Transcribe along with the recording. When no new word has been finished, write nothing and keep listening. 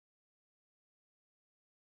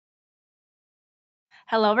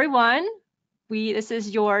Hello, everyone. This is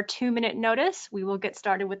your 2-minute notice. We will get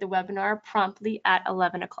started with the webinar promptly at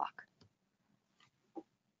 11 o'clock.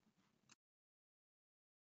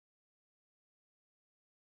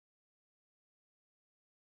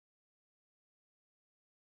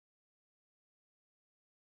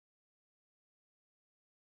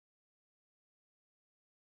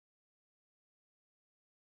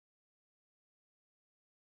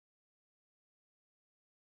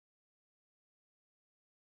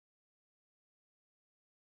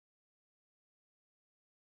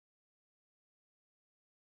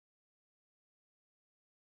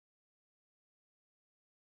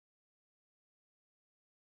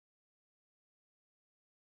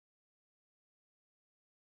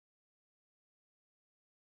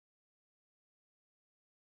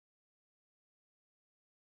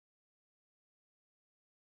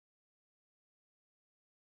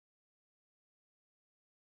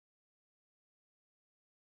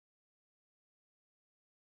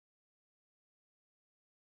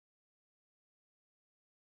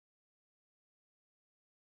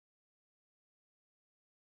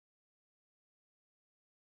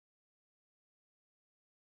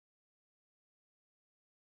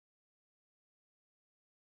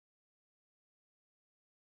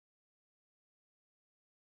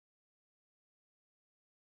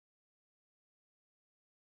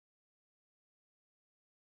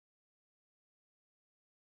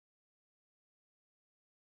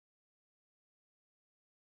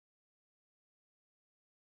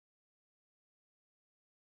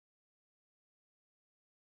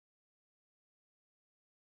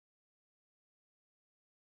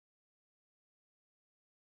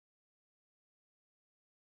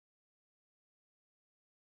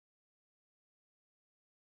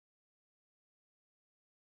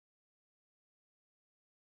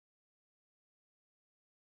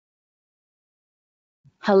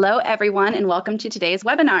 Hello, everyone, and welcome to today's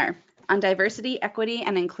webinar on diversity, equity,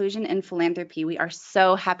 and inclusion in philanthropy. We are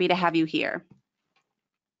so happy to have you here.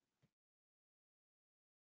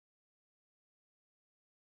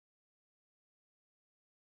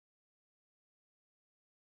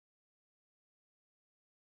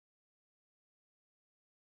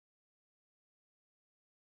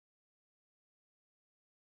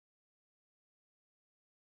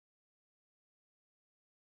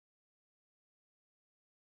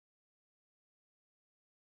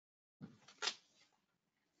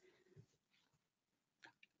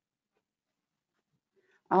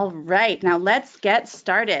 All right, now let's get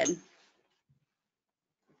started.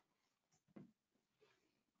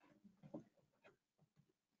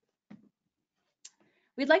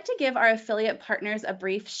 We'd like to give our affiliate partners a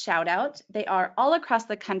brief shout out. They are all across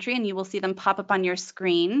the country and you will see them pop up on your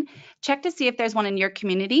screen. Check to see if there's one in your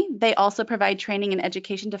community. They also provide training and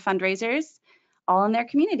education to fundraisers, all in their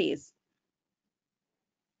communities.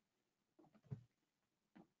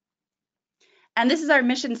 And this is our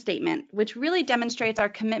mission statement, which really demonstrates our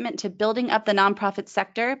commitment to building up the nonprofit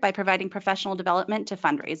sector by providing professional development to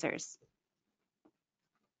fundraisers.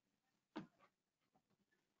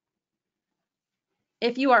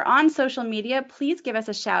 If you are on social media, please give us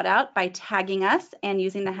a shout out by tagging us and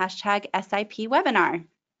using the hashtag #SIPwebinar.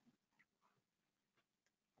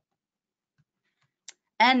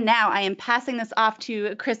 And now I am passing this off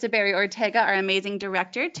to Krista Berry Ortega, our amazing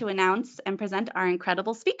director, to announce and present our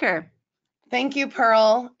incredible speaker. Thank you,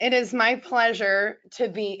 Pearl. It is my pleasure to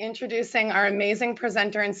be introducing our amazing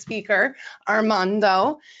presenter and speaker,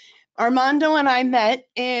 Armando. Armando and I met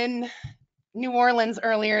in New Orleans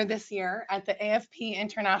earlier this year at the AFP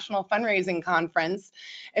International Fundraising Conference,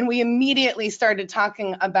 and we immediately started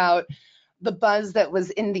talking about the buzz that was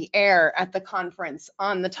in the air at the conference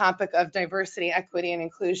on the topic of diversity, equity, and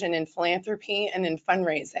inclusion in philanthropy and in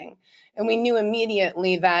fundraising. And we knew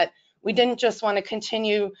immediately that we didn't just want to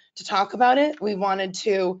continue to talk about it, we wanted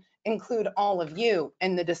to include all of you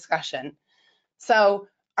in the discussion. So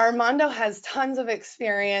Armando has tons of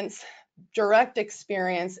experience, direct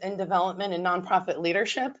experience in development and nonprofit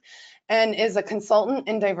leadership, and is a consultant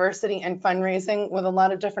in diversity and fundraising with a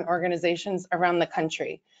lot of different organizations around the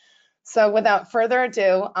country. So without further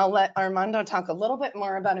ado, I'll let Armando talk a little bit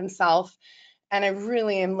more about himself. And I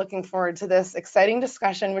really am looking forward to this exciting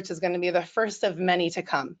discussion, which is going to be the first of many to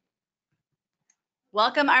come.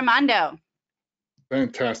 Welcome, Armando.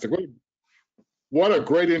 Fantastic. What a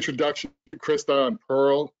great introduction, Krista and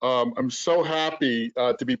Pearl. I'm so happy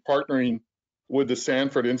to be partnering with the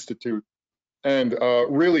Sanford Institute, and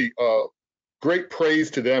really great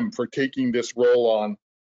praise to them for taking this role on,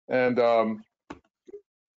 and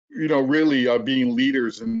you know, really being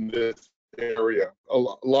leaders in this area. A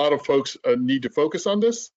lot of folks need to focus on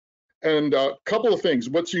this, And a couple of things.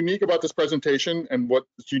 What's unique about this presentation and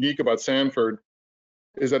what's unique about Sanford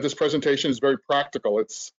is that this presentation is very practical.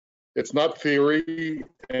 It's not theory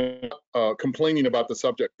and complaining about the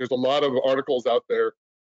subject. There's a lot of articles out there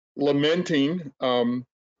lamenting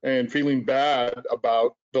and feeling bad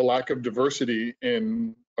about the lack of diversity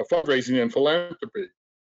in fundraising and philanthropy.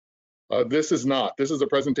 This is not. This is a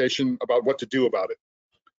presentation about what to do about it.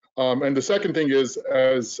 And the second thing is,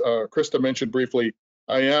 as Krista mentioned briefly,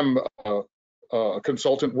 I am a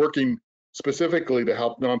consultant working specifically to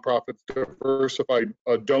help nonprofits diversify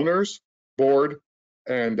donors, board,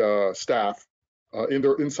 and staff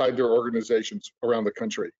inside their organizations around the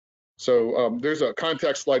country. So there's a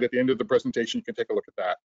contact slide at the end of the presentation. You can take a look at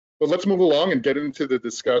that. But let's move along and get into the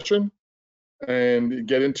discussion and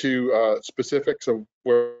get into specifics of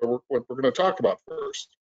what we're going to talk about first.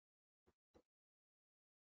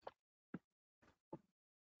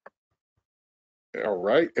 All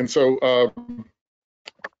right, and so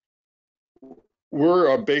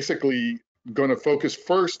we're basically going to focus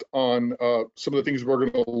first on some of the things we're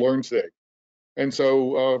going to learn today. And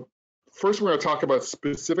so first we're going to talk about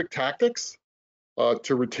specific tactics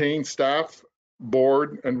to retain staff,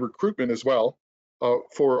 board, and recruitment as well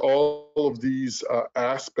for all of these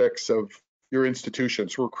aspects of your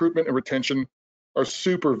institutions. Recruitment and retention are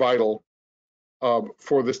super vital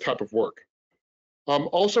for this type of work.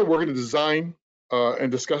 Also, we're going to design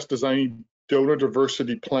and discuss designing donor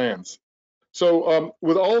diversity plans. So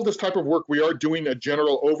with all of this type of work, we are doing a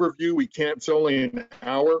general overview. We can't, it's only an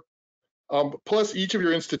hour. Plus, each of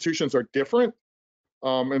your institutions are different.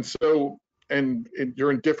 And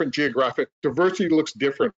you're in different geographic, diversity looks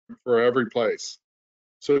different for every place.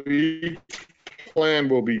 So each plan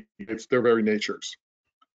will be, it's their very natures.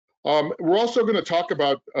 We're also going to talk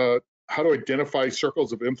about how to identify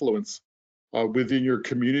circles of influence within your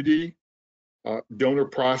community, donor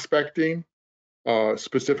prospecting,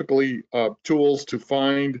 specifically tools to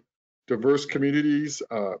find diverse communities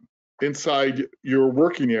inside your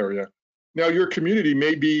working area. Now, your community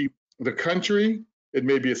may be the country, it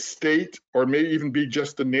may be a state, or it may even be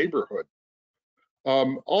just a neighborhood.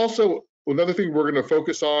 Also, another thing we're going to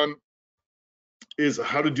focus on is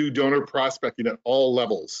how to do donor prospecting at all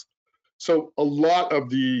levels. So a lot of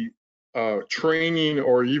the training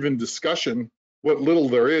or even discussion, what little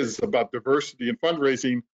there is about diversity in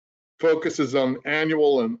fundraising, focuses on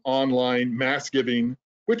annual and online mass giving,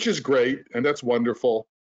 which is great, and that's wonderful.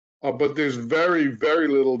 But there's very, very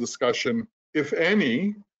little discussion, if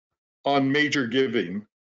any, on major giving.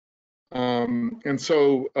 And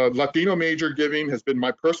so Latino major giving has been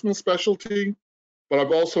my personal specialty, but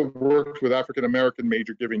I've also worked with African American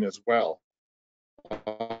major giving as well.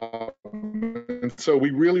 And so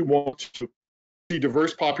we really want to see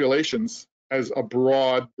diverse populations as a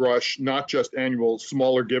broad brush, not just annual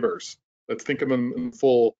smaller givers. Let's think of them in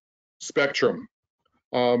full spectrum.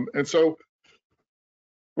 And so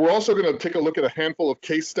we're also going to take a look at a handful of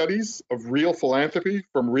case studies of real philanthropy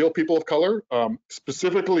from real people of color,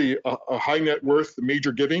 specifically a high net worth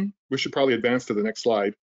major giving. We should probably advance to the next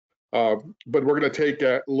slide. But we're going to take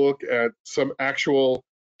a look at some actual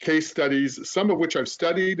case studies, some of which I've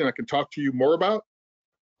studied and I can talk to you more about,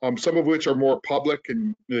 some of which are more public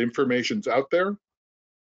and the information's out there.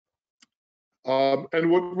 And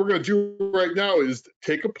what we're going to do right now is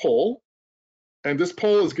take a poll. And this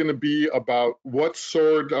poll is going to be about what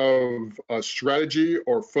sort of strategy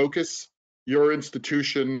or focus your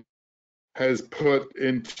institution has put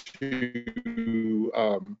into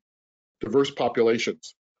diverse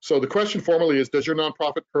populations. So the question formally is, does your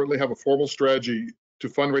nonprofit currently have a formal strategy to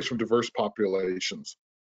fundraise from diverse populations?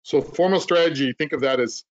 So formal strategy, think of that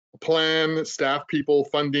as a plan, staff people,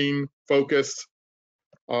 funding, focus.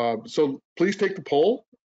 So please take the poll.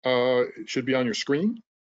 It should be on your screen.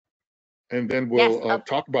 And then we'll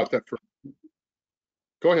talk about that.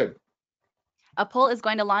 Go ahead. A poll is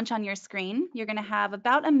going to launch on your screen. You're going to have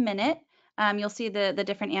about a minute. You'll see the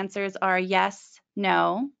different answers are yes,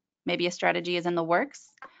 no, maybe a strategy is in the works,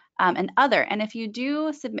 and other. And if you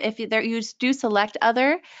do select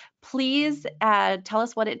other, please tell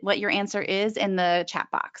us what your answer is in the chat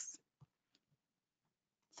box.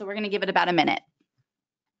 So we're going to give it about a minute.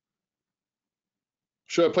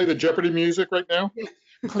 Should I play the Jeopardy music right now?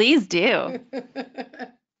 Please do.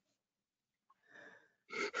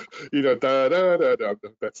 You know, da, da, da, da,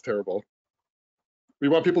 that's terrible. We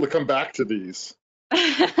want people to come back to these.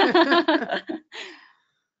 And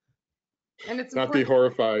it's not be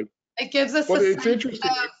horrified. It gives us well, a it's sense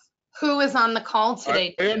interesting. of who is on the call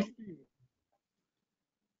today. I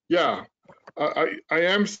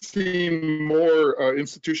am seeing more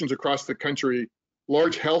institutions across the country,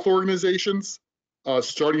 large health organizations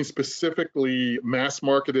starting specifically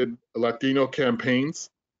mass-marketed Latino campaigns,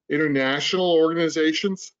 international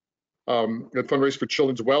organizations that fundraise for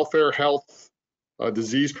children's welfare, health,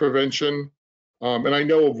 disease prevention. And I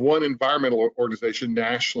know of one environmental organization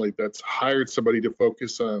nationally that's hired somebody to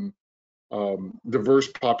focus on diverse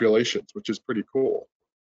populations, which is pretty cool.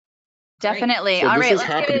 Definitely. So All this right, is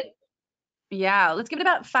let's happening. give it, yeah, let's give it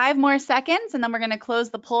about 5 more seconds and then we're going to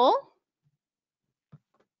close the poll.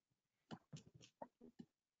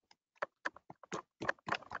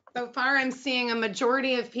 So far, I'm seeing a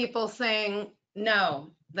majority of people saying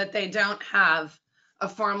no, that they don't have a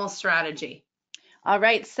formal strategy. All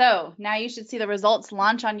right, so now you should see the results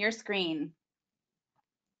launch on your screen.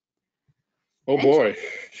 Oh boy,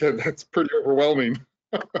 yeah, that's pretty overwhelming.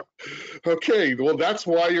 Okay, well, that's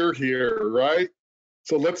why you're here, right?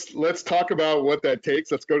 So let's talk about what that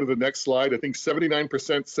takes. Let's go to the next slide. I think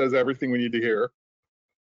 79% says everything we need to hear.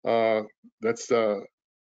 That's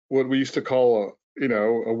what we used to call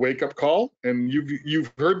a wake-up call, and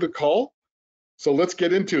you've heard the call. So let's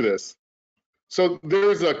get into this. So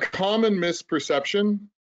there's a common misperception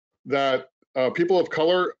that people of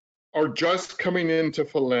color are just coming into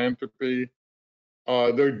philanthropy.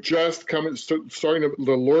 They're just starting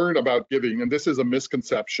to learn about giving, and this is a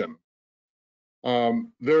misconception.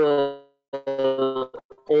 There are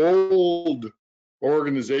old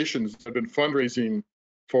organizations that have been fundraising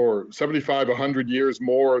for 75, 100 years,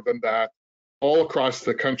 more than that, all across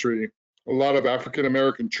the country. A lot of African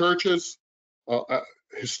American churches,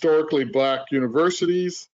 historically Black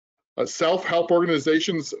universities, self-help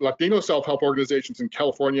organizations, Latino self-help organizations in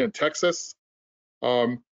California and Texas.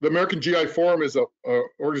 The American GI Forum is an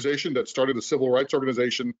organization that started a civil rights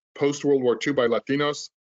organization post-World War II by Latinos.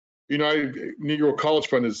 United Negro College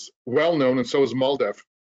Fund is well known, and so is MALDEF.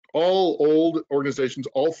 All old organizations,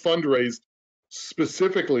 all fundraised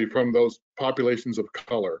specifically from those populations of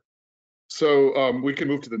color. So we can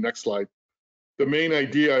move to the next slide. The main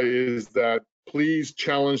idea is that please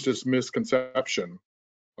challenge this misconception.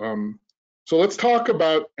 So let's talk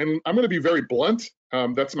about, and I'm going to be very blunt,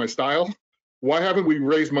 that's my style. Why haven't we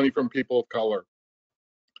raised money from people of color?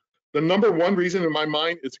 The number one reason in my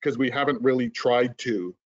mind is because we haven't really tried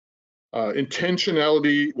to.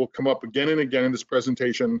 Intentionality will come up again and again in this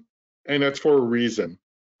presentation, and that's for a reason,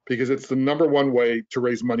 because it's the number one way to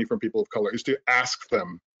raise money from people of color is to ask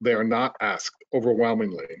them. They are not asked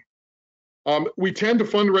overwhelmingly. We tend to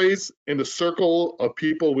fundraise in the circle of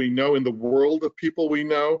people we know, in the world of people we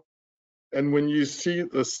know. And when you see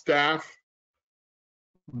the staff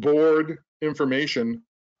board information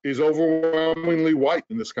is overwhelmingly white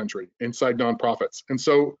in this country, inside nonprofits. And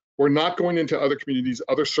so we're not going into other communities,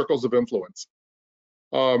 other circles of influence.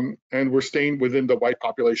 And we're staying within the white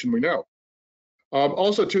population we know.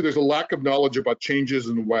 Also, too, there's a lack of knowledge about changes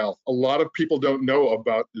in wealth. A lot of people don't know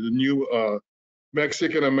about the new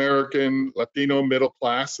Mexican American, Latino middle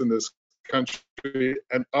class in this country,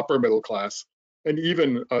 and upper middle class, and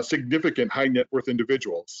even significant high net worth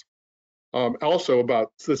individuals. Also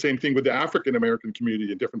about the same thing with the African American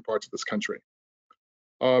community in different parts of this country.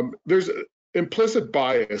 There's implicit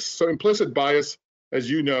bias. So implicit bias, as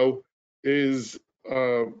you know, is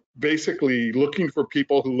basically looking for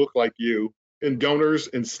people who look like you in donors,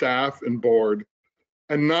 in staff, and board,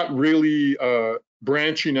 and not really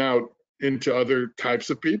branching out into other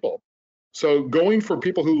types of people. So going for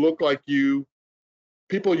people who look like you,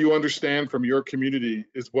 people you understand from your community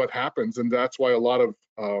is what happens. And that's why a lot of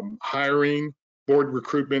hiring, board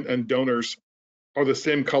recruitment, and donors are the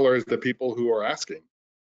same color as the people who are asking.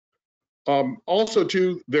 Also,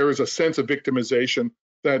 too, there is a sense of victimization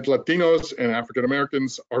that Latinos and African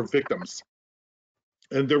Americans are victims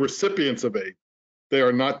and they're recipients of aid. They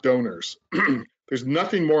are not donors. There's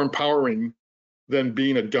nothing more empowering than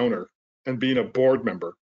being a donor and being a board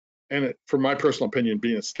member. And from my personal opinion,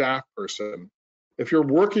 being a staff person. If you're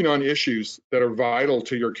working on issues that are vital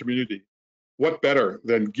to your community, what better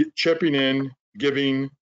than chipping in,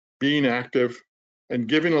 giving, being active, and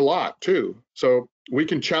giving a lot too. So we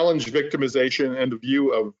can challenge victimization and the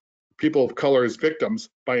view of people of color as victims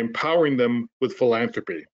by empowering them with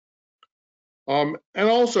philanthropy. And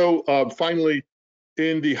also, finally,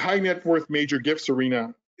 in the high net worth major gifts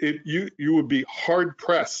arena, you would be hard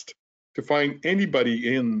pressed to find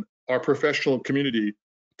anybody in our professional community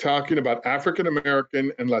talking about African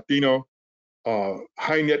American and Latino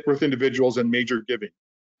high net worth individuals and major giving.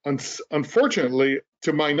 Unfortunately,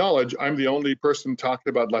 to my knowledge, I'm the only person talking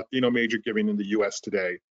about Latino major giving in the US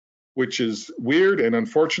today, which is weird and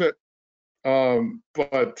unfortunate.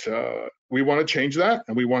 But we want to change that,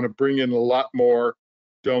 and we want to bring in a lot more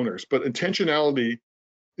donors. But intentionality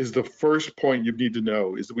is the first point you need to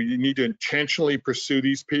know, is that we need to intentionally pursue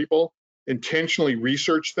these people, intentionally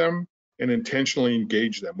research them, and intentionally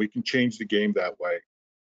engage them. We can change the game that way.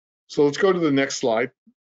 So let's go to the next slide.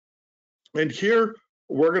 And here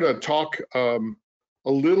we're going to talk a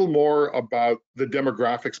little more about the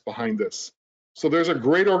demographics behind this. So there's a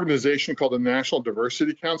great organization called the National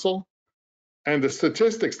Diversity Council, and the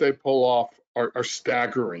statistics they pull off are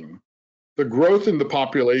staggering. The growth in the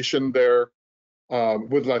population there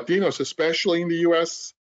with Latinos, especially in the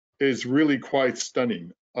US, is really quite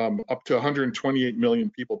stunning, up to 128 million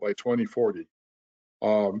people by 2040.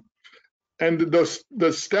 And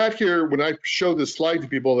the stat here, when I show this slide to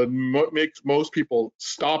people, that makes most people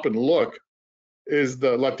stop and look, is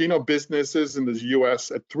the Latino businesses in the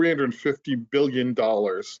US at $350 billion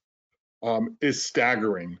is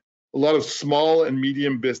staggering. A lot of small and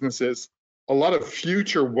medium businesses, a lot of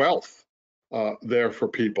future wealth there for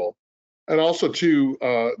people. And also too,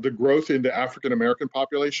 the growth in the African American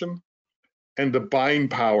population and the buying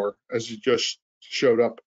power, as you just showed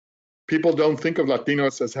up. People don't think of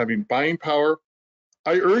Latinos as having buying power.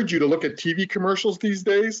 I urge you to look at TV commercials these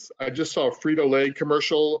days. I just saw a Frito-Lay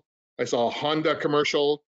commercial. I saw a Honda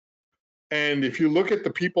commercial. And if you look at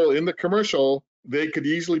the people in the commercial, they could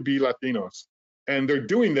easily be Latinos. And they're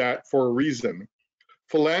doing that for a reason.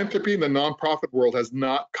 Philanthropy in the nonprofit world has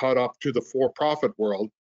not caught up to the for-profit world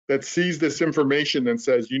that sees this information and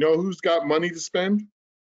says, you know who's got money to spend?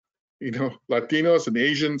 You know, Latinos and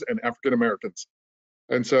Asians and African Americans.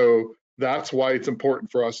 And so that's why it's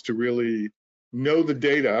important for us to really know the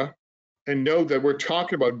data and know that we're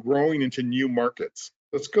talking about growing into new markets.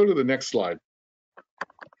 Let's go to the next slide,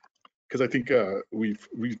 because I think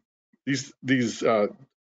these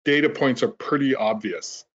data points are pretty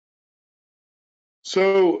obvious.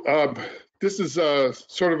 So this is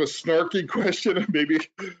sort of a snarky question, maybe.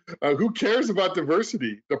 Who cares about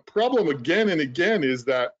diversity? The problem again and again is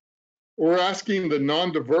that we're asking the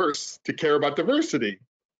non-diverse to care about diversity.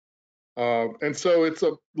 And so it's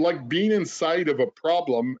like being inside of a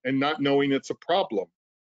problem and not knowing it's a problem.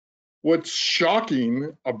 What's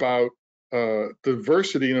shocking about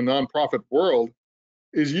diversity in a nonprofit world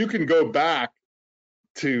is you can go back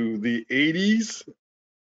to the 80s,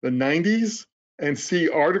 the 90s, and see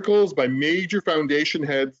articles by major foundation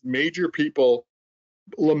heads, major people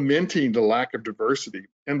lamenting the lack of diversity.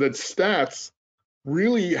 And the stats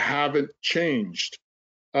really haven't changed.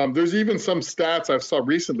 There's even some stats I saw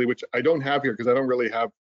recently, which I don't have here because I don't really have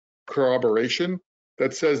corroboration,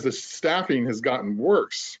 that says the staffing has gotten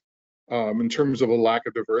worse in terms of a lack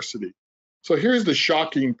of diversity. So here's the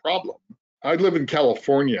shocking problem. I live in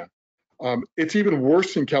California. It's even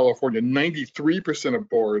worse in California. 93% of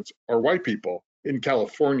boards are white people in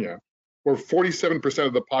California, where 47%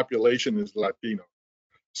 of the population is Latino.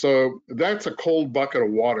 So that's a cold bucket of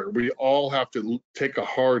water we all have to take a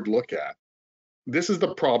hard look at. This is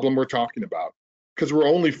the problem we're talking about, because we're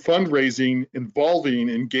only fundraising, involving,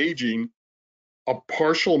 engaging a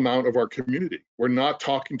partial amount of our community. We're not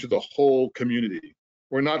talking to the whole community.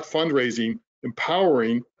 We're not fundraising,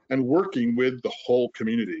 empowering, and working with the whole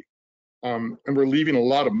community. And we're leaving a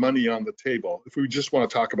lot of money on the table if we just want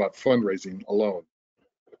to talk about fundraising alone.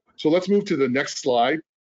 So let's move to the next slide.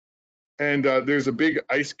 And there's a big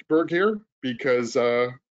iceberg here because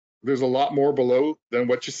there's a lot more below than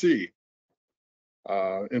what you see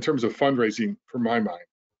in terms of fundraising, from my mind.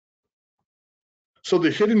 So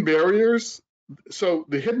the hidden barriers. So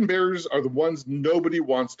the hidden barriers are the ones nobody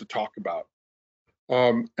wants to talk about.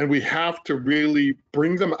 And we have to really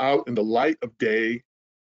bring them out in the light of day.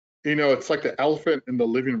 You know, it's like the elephant in the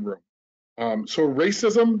living room. So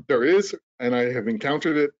racism, there is, and I have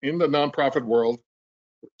encountered it in the nonprofit world,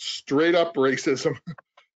 straight up racism,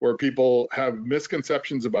 where people have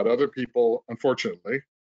misconceptions about other people, unfortunately,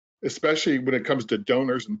 especially when it comes to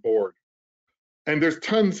donors and board. And there's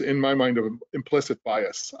tons, in my mind, of implicit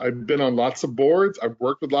bias. I've been on lots of boards. I've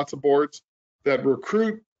worked with lots of boards that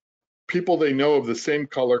recruit people they know of the same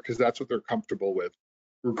color because that's what they're comfortable with.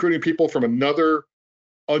 Recruiting people from another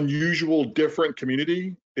unusual, different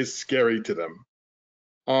community is scary to them.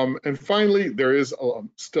 And finally, there is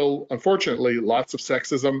still, unfortunately, lots of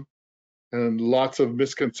sexism and lots of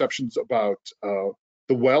misconceptions about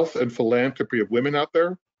the wealth and philanthropy of women out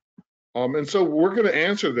there. And so we're going to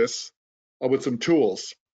answer this with some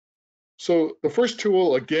tools. So the first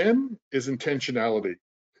tool, again, is intentionality,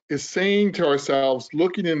 is saying to ourselves,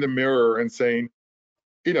 looking in the mirror and saying,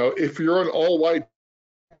 you know, if you're an all-white,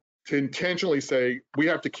 to intentionally say, we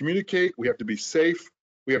have to communicate, we have to be safe,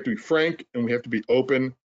 we have to be frank, and we have to be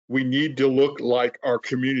open. We need to look like our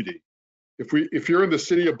community. If you're in the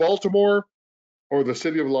city of Baltimore or the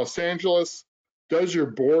city of Los Angeles, does your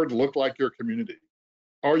board look like your community?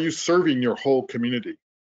 Are you serving your whole community?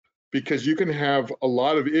 Because you can have a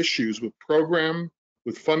lot of issues with program,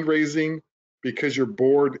 with fundraising, because your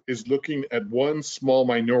board is looking at one small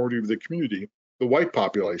minority of the community, the white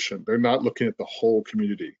population. They're not looking at the whole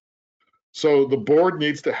community. So the board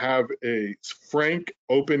needs to have a frank,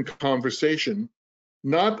 open conversation,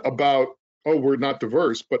 not about, oh, we're not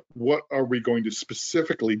diverse, but what are we going to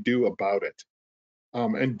specifically do about it?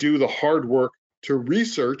 And do the hard work to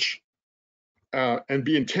research and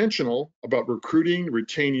be intentional about recruiting,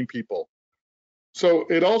 retaining people. So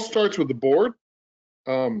it all starts with the board,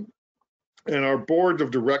 and our board of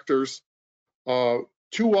directors.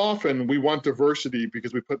 Too often we want diversity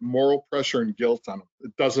because we put moral pressure and guilt on them.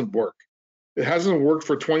 It doesn't work. It hasn't worked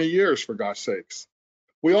for 20 years, for God's sakes.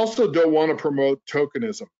 We also don't want to promote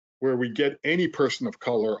tokenism, where we get any person of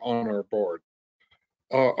color on our board.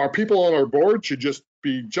 Our people on our board should just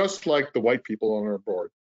be just like the white people on our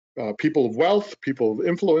board. People of wealth, people of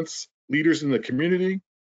influence, leaders in the community.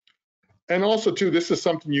 And also, too, this is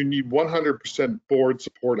something you need 100% board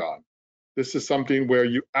support on. This is something where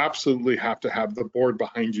you absolutely have to have the board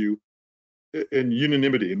behind you in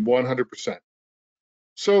unanimity, in 100%.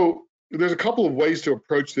 So there's a couple of ways to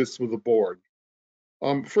approach this with the board.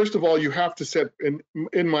 First of all, you have to set,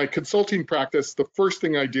 in my consulting practice, the first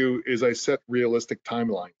thing I do is I set realistic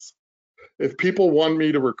timelines. If people want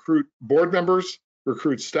me to recruit board members,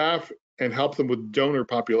 recruit staff, and help them with donor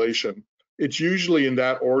population, it's usually in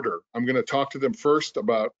that order. I'm going to talk to them first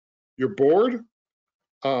about your board,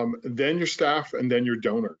 then your staff, and then your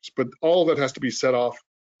donors. But all of that has to be set off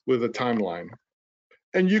with a timeline.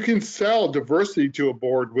 And you can sell diversity to a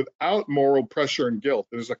board without moral pressure and guilt.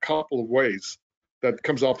 There's a couple of ways that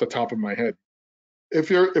comes off the top of my head. If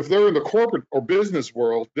they're in the corporate or business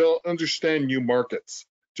world, they'll understand new markets.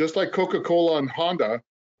 Just like Coca-Cola and Honda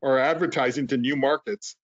are advertising to new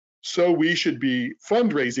markets, so we should be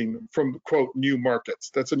fundraising from, quote, new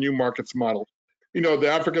markets. That's a new markets model. You know,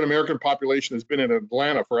 the African-American population has been in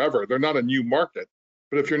Atlanta forever. They're not a new market.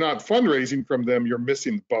 But if you're not fundraising from them, you're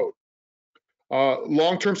missing the boat.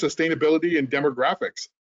 Long-term sustainability and demographics.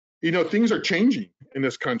 You know, things are changing in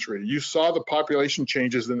this country. You saw the population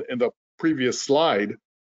changes in the previous slide.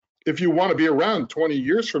 If you want to be around 20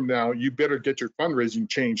 years from now, you better get your fundraising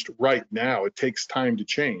changed right now. It takes time to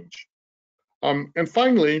change. And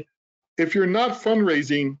finally, if you're not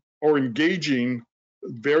fundraising or engaging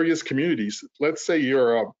various communities, let's say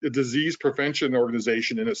you're a disease prevention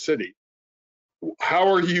organization in a city,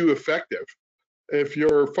 how are you effective? If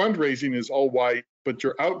your fundraising is all white, but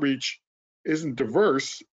your outreach isn't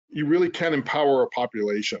diverse, you really can't empower a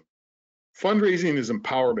population. Fundraising is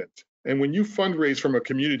empowerment. And when you fundraise from a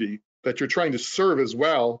community that you're trying to serve as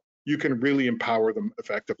well, you can really empower them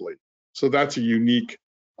effectively. So that's a unique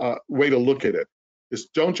way to look at it. Is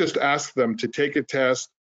don't just ask them to take a test,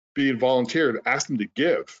 be volunteered, ask them to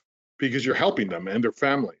give, because you're helping them and their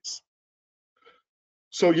families.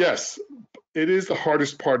 So yes, it is the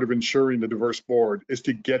hardest part of ensuring the diverse board is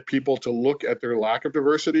to get people to look at their lack of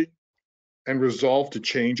diversity and resolve to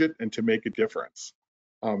change it and to make a difference.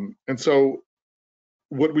 And so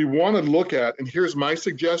what we want to look at, and here's my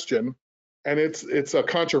suggestion, and it's a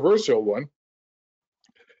controversial one,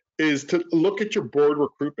 is to look at your board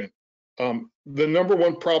recruitment. The number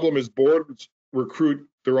one problem is boards recruit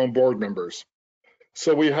their own board members.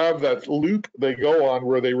 So we have that loop they go on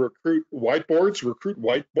where they recruit white boards, recruit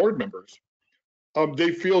white board members.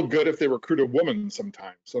 They feel good if they recruit a woman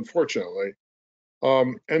sometimes, unfortunately.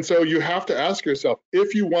 And so you have to ask yourself,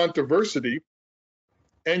 if you want diversity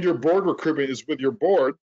and your board recruitment is with your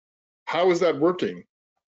board, how is that working?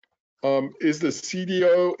 Is the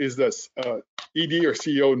CDO, is this ED or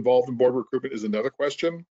CEO involved in board recruitment is another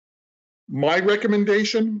question. My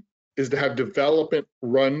recommendation is to have development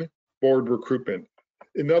run board recruitment.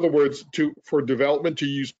 In other words, for development to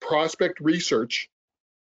use prospect research.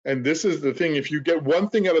 And this is the thing, if you get one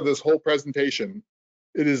thing out of this whole presentation,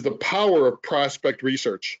 it is the power of prospect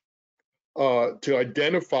research to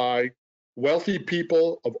identify wealthy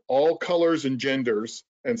people of all colors and genders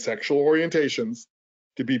and sexual orientations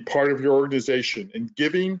to be part of your organization in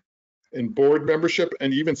giving, in board membership,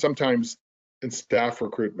 and even sometimes in staff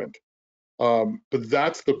recruitment. But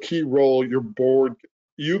that's the key role your board,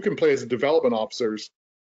 you can play as development officers.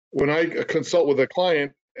 When I consult with a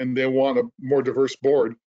client and they want a more diverse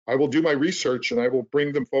board, I will do my research and I will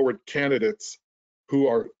bring them forward candidates who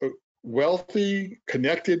are wealthy,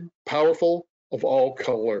 connected, powerful, of all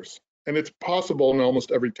colors. And it's possible in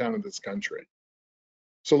almost every town in this country.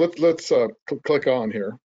 So let's click on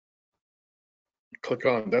here. Click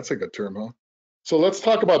on, that's a good term, huh? So let's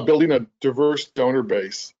talk about building a diverse donor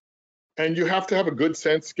base. And you have to have a good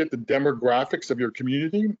sense to get the demographics of your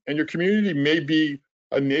community. And your community may be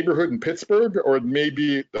a neighborhood in Pittsburgh, or it may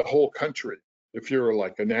be the whole country if you're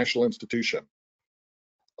like a national institution.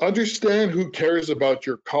 Understand who cares about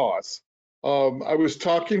your cause. I was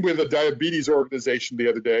talking with a diabetes organization the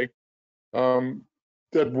other day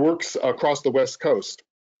that works across the West Coast.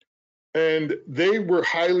 And they were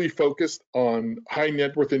highly focused on high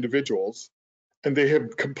net worth individuals, and they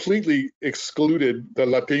have completely excluded the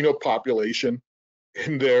Latino population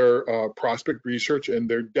in their prospect research and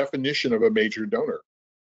their definition of a major donor.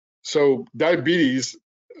 So diabetes,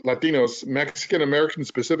 Latinos, Mexican Americans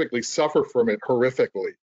specifically, suffer from it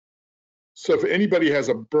horrifically. So if anybody has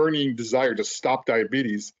a burning desire to stop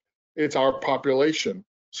diabetes, it's our population.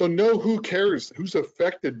 So know who cares, who's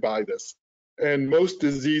affected by this. And most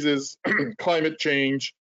diseases, climate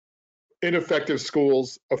change, ineffective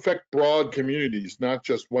schools affect broad communities, not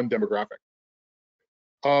just one demographic.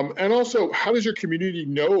 And also, how does your community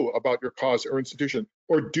know about your cause or institution,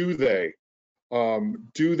 or do they?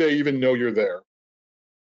 Do they even know you're there?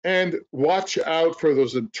 And watch out for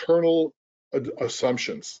those internal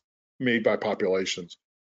assumptions made by populations.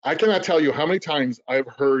 I cannot tell you how many times I've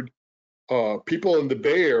heard people in the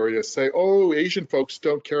Bay Area say, oh, Asian folks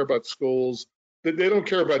don't care about schools. They don't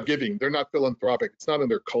care about giving. They're not philanthropic. It's not in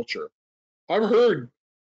their culture. I've heard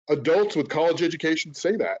adults with college education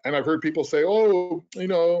say that. And I've heard people say, oh, you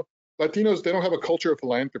know, Latinos, they don't have a culture of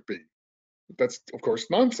philanthropy. That's, of course,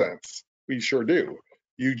 nonsense. We sure do.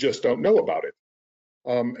 You just don't know about it.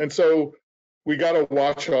 And so we got to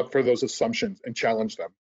watch out for those assumptions and challenge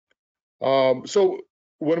them. So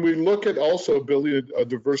when we look at also building a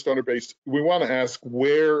diverse donor base, we want to ask,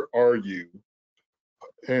 where are you?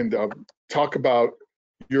 And talk about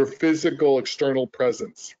your physical external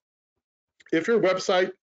presence. If your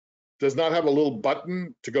website does not have a little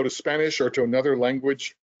button to go to Spanish or to another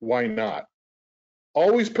language, why not?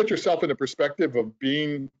 Always put yourself in the perspective of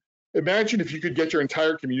being, imagine if you could get your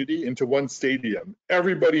entire community into one stadium,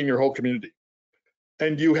 everybody in your whole community,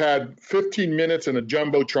 and you had 15 minutes in a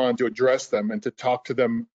jumbotron to address them and to talk to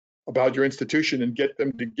them about your institution and get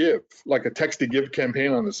them to give, like a text to give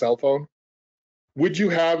campaign on the cell phone. Would you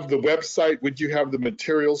have the website? Would you have the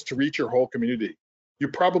materials to reach your whole community? You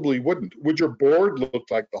probably wouldn't. Would your board look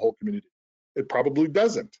like the whole community? It probably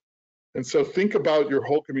doesn't. And so think about your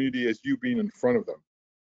whole community as you being in front of them.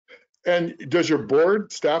 And does your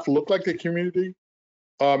board staff look like the community?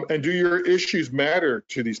 And do your issues matter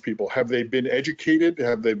to these people? Have they been educated?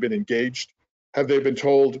 Have they been engaged? Have they been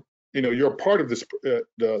told, you know, you're part of this,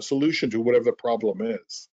 the solution to whatever the problem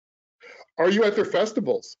is? Are you at their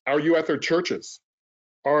festivals? Are you at their churches?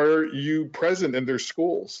 Are you present in their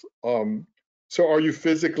schools? So are you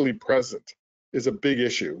physically present is a big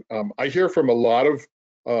issue. I hear from a lot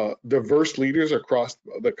of diverse leaders across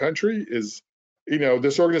the country is, you know,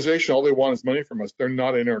 this organization, all they want is money from us. They're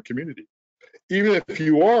not in our community. Even if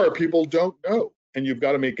you are, people don't know, and you've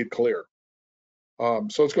got to make it clear. So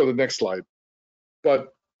let's go to the next slide.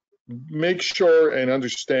 But make sure and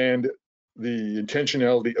understand the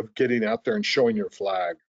intentionality of getting out there and showing your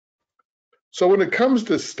flag. So when it comes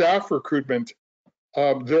to staff recruitment,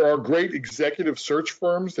 there are great executive search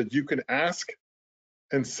firms that you can ask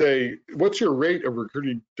and say, what's your rate of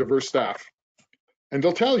recruiting diverse staff? And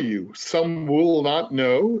they'll tell you. Some will not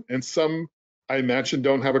know, and some, I imagine,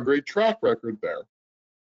 don't have a great track record there.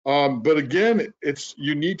 But again,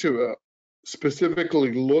 you need to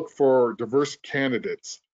specifically look for diverse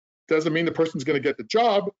candidates. Doesn't mean the person's going to get the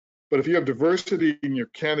job, but if you have diversity in your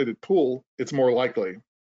candidate pool, it's more likely.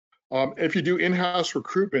 If you do in-house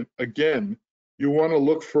recruitment, again, you want to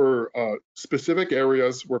look for specific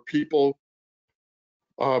areas where people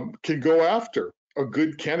can go after a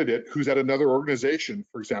good candidate who's at another organization,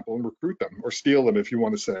 for example, and recruit them or steal them, if you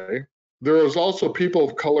want to say. There is also people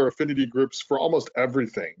of color affinity groups for almost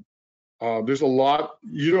everything. There's a lot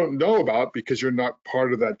you don't know about because you're not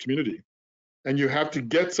part of that community. And you have to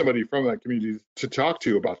get somebody from that community to talk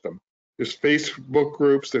to you about them. There's Facebook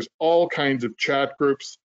groups, there's all kinds of chat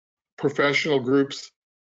groups, professional groups.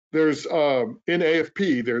 There's in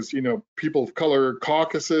AFP, there's, you know, people of color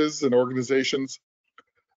caucuses and organizations.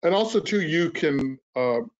 And also too, you can,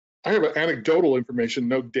 I have anecdotal information,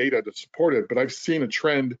 no data to support it, but I've seen a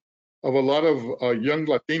trend of a lot of young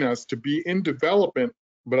Latinas to be in development,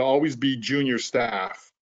 but always be junior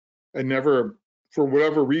staff and never, for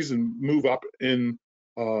whatever reason, move up in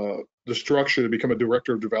the structure to become a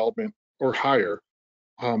director of development or higher.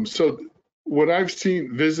 So what I've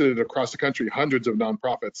seen visited across the country, hundreds of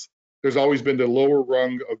nonprofits, there's always been the lower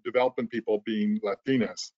rung of development people being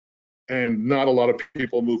Latinas, and not a lot of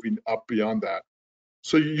people moving up beyond that.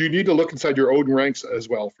 So you need to look inside your own ranks as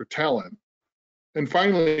well for talent. And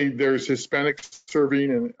finally, there's Hispanic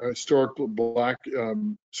serving and historical Black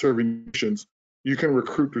serving nations. You can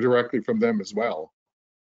recruit directly from them as well.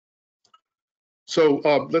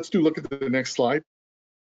 So let's look at the next slide.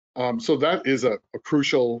 So that is a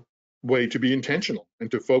crucial way to be intentional and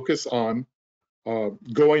to focus on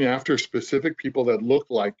going after specific people that look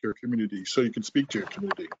like your community so you can speak to your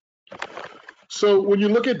community. So when you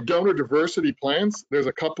look at donor diversity plans, there's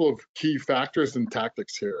a couple of key factors and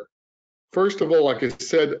tactics here. First of all, like I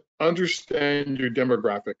said, understand your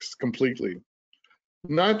demographics completely.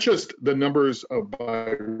 Not just the numbers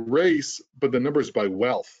by race, but the numbers by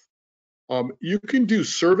wealth. You can do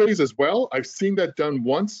surveys as well. I've seen that done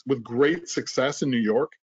once with great success in New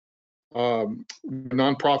York.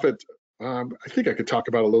 Nonprofit, I think I could talk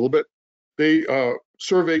about a little bit. They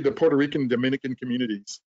surveyed the Puerto Rican and Dominican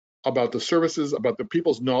communities about the services, about the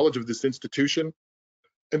people's knowledge of this institution,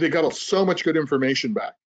 and they got so much good information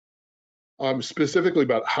back. Specifically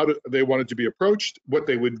about how they wanted to be approached, what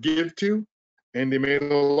they would give to, and they made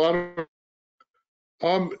a lot of.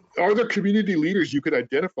 Are there community leaders you could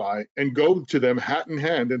identify and go to them hat in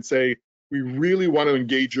hand and say, we really want to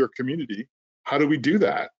engage your community. How do we do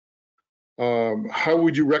that? How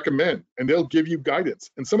would you recommend? And they'll give you guidance.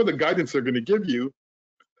 And some of the guidance they're going to give you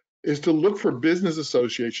is to look for business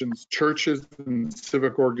associations, churches, and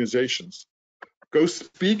civic organizations. Go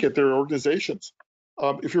speak at their organizations.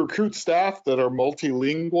 If you recruit staff that are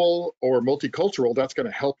multilingual or multicultural, that's going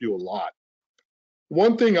to help you a lot.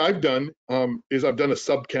 One thing I've done is I've done a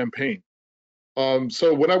sub-campaign.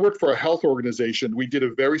 So when I worked for a health organization, we did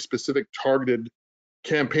a very specific targeted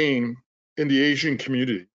campaign in the Asian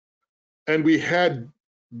community. And we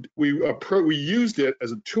used it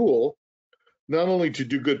as a tool, not only to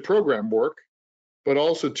do good program work, but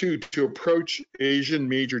also to approach Asian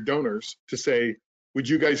major donors to say, would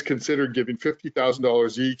you guys consider giving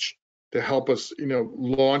 $50,000 each to help us,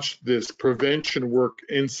 launch this prevention work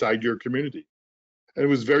inside your community? And it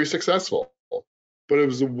was very successful, but it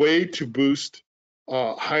was a way to boost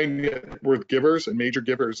high net worth givers and major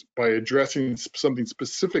givers by addressing something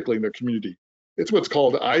specifically in their community. It's what's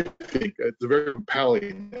called, I think, it's a very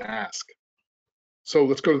compelling ask. So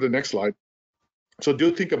let's go to the next slide. So do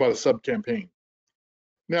think about a sub-campaign.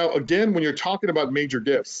 Now, again, when you're talking about major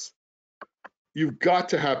gifts, you've got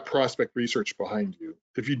to have prospect research behind you.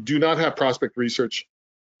 If you do not have prospect research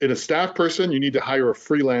in a staff person, you need to hire a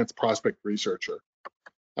freelance prospect researcher.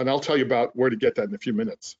 And I'll tell you about where to get that in a few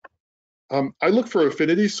minutes. I look for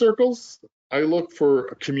affinity circles. I look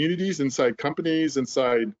for communities inside companies,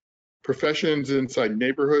 inside professions, inside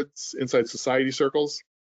neighborhoods, inside society circles.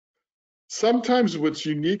 Sometimes what's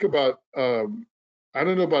unique about, I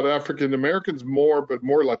don't know about African Americans more, but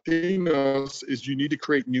more Latinos, is you need to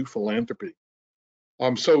create new philanthropy.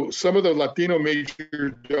 So some of the Latino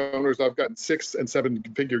major donors I've gotten 6- and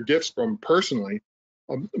 7-figure gifts from personally,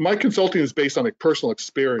 my consulting is based on a personal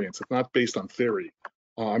experience. It's not based on theory.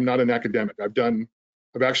 I'm not an academic.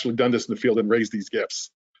 I've actually done this in the field and raised these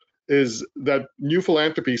gifts. Is that new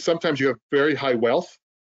philanthropy, sometimes you have very high wealth,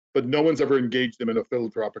 but no one's ever engaged them in a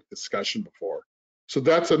philanthropic discussion before. So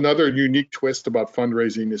that's another unique twist about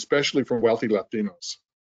fundraising, especially for wealthy Latinos.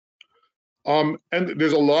 And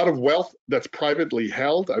there's a lot of wealth that's privately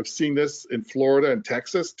held. I've seen this in Florida and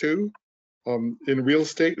Texas too. In real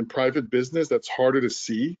estate and private business, that's harder to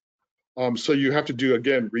see. So you have to do,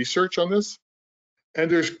 again, research on this. And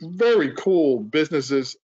there's very cool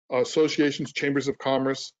businesses, associations, chambers of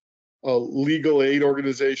commerce, legal aid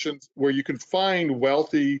organizations, where you can find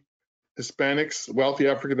wealthy Hispanics, wealthy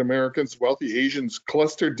African Americans, wealthy Asians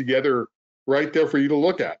clustered together right there for you to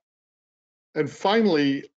look at. And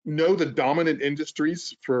finally, know the dominant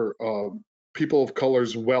industries for people of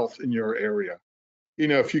color's wealth in your area.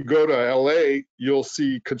 If you go to LA, you'll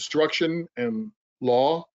see construction and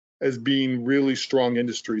law as being really strong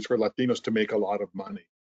industries for Latinos to make a lot of money.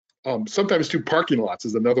 Sometimes too, parking lots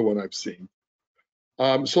is another one I've seen.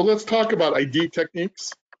 So let's talk about ID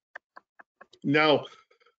techniques. Now,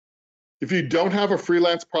 if you don't have a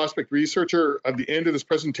freelance prospect researcher, at the end of this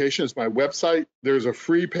presentation is my website. There's a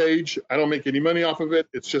free page. I don't make any money off of it.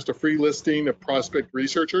 It's just a free listing of prospect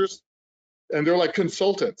researchers. And they're like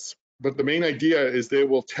consultants. But the main idea is they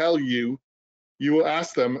will tell you, you will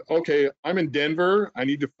ask them, okay, I'm in Denver. I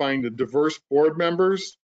need to find the diverse board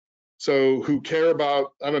members. So who care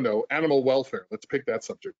about, I don't know, animal welfare. Let's pick that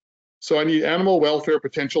subject. So I need animal welfare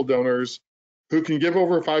potential donors who can give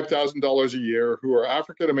over $5,000 a year, who are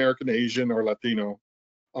African American, Asian, or Latino,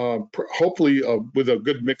 hopefully with a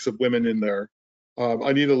good mix of women in there.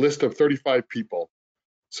 I need a list of 35 people.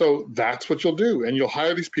 So that's what you'll do. And you'll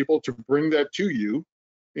hire these people to bring that to you.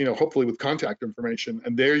 hopefully with contact information,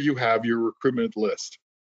 and there you have your recruitment list.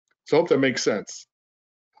 So I hope that makes sense.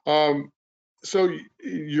 So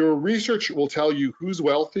your research will tell you who's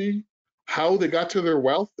wealthy, how they got to their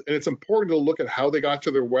wealth, and it's important to look at how they got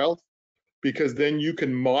to their wealth, because then you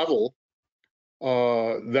can model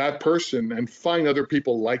that person and find other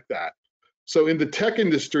people like that. So in the tech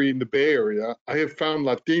industry in the Bay Area, I have found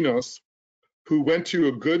Latinos who went to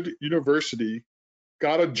a good university,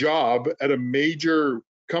 got a job at a major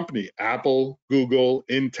company, Apple, Google,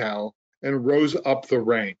 Intel, and rose up the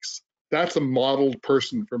ranks. That's a modeled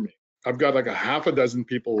person for me. I've got like a half a dozen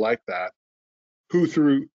people like that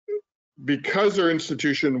who because their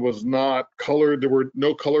institution was not colored, there were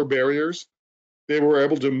no color barriers, they were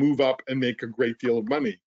able to move up and make a great deal of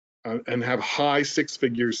money and have high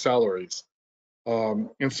six-figure salaries.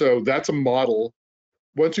 And so that's a model.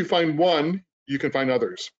 Once you find one, you can find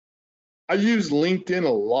others. I use LinkedIn a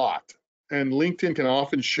lot, and LinkedIn can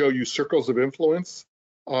often show you circles of influence,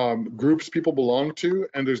 groups people belong to,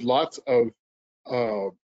 and there's lots of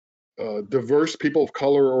diverse people of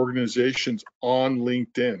color organizations on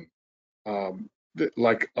LinkedIn,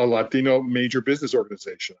 like a Latino major business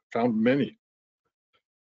organization. I found many.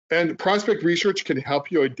 And prospect research can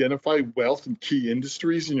help you identify wealth in key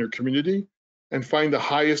industries in your community and find the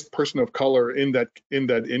highest person of color in that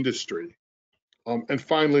industry. And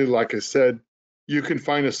finally, like I said, you can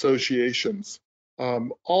find associations,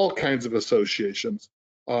 all kinds of associations.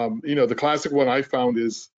 The classic one I found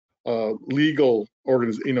is legal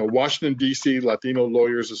organization, Washington, D.C. Latino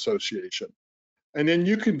Lawyers Association. And then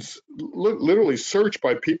you can literally search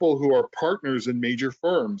by people who are partners in major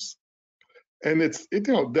firms. And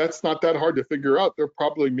that's not that hard to figure out. They're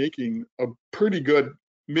probably making a pretty good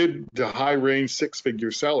mid to high range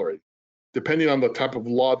six-figure salary, depending on the type of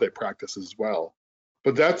law they practice as well.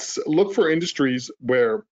 But look for industries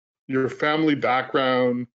where your family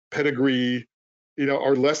background, pedigree,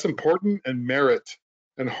 are less important, and merit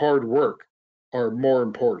and hard work are more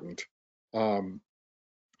important.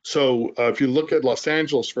 So if you look at Los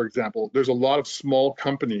Angeles, for example, there's a lot of small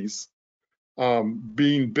companies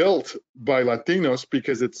being built by Latinos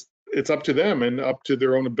because it's up to them and up to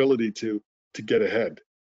their own ability to get ahead.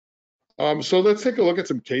 So let's take a look at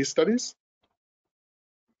some case studies.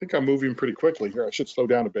 I think I'm moving pretty quickly here. I should slow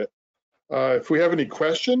down a bit. If we have any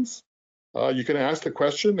questions, you can ask the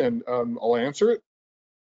question and I'll answer it.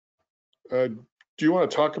 Do you want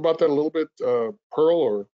to talk about that a little bit, Pearl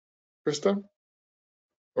or Krista?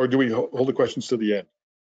 Or do we hold the questions to the end?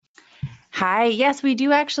 Hi, yes, we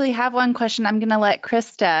do actually have one question. I'm going to let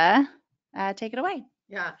Krista take it away.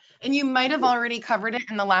 Yeah, and you might have already covered it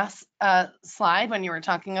in the last slide when you were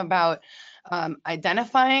talking about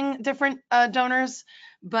identifying different donors,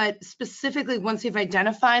 but specifically once you've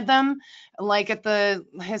identified them, like at the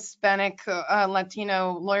Hispanic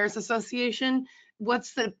Latino Lawyers Association,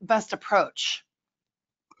 what's the best approach?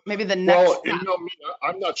 Maybe the next step.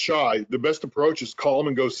 I'm not shy. The best approach is call them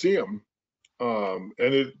and go see them.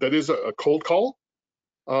 And that is a cold call.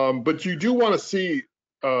 But you do want to see,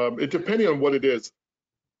 it depending on what it is,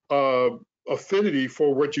 affinity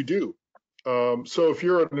for what you do. So if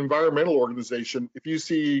you're an environmental organization, if you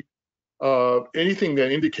see anything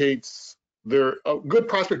that indicates a good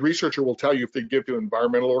prospect researcher will tell you if they give to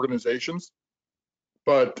environmental organizations,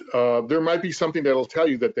 but there might be something that'll tell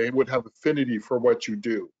you that they would have affinity for what you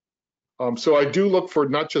do. So I do look for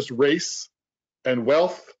not just race and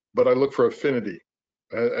wealth, but I look for affinity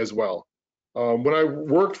as well. When I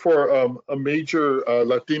worked for a major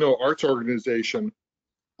Latino arts organization,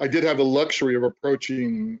 I did have the luxury of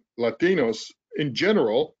approaching Latinos in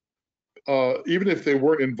general, even if they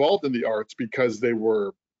weren't involved in the arts, because they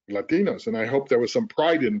were Latinos, and I hope there was some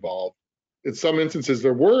pride involved. In some instances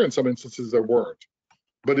there were, in some instances there weren't.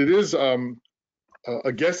 But it is a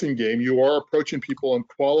guessing game. You are approaching people and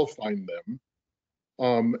qualifying them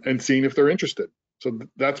and seeing if they're interested. So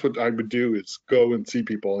that's what I would do, is go and see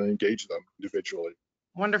people and engage them individually.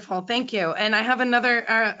 Wonderful, thank you. And I have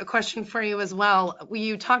another question for you as well.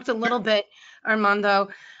 You talked a little bit, Armando,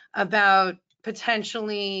 about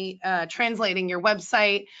potentially translating your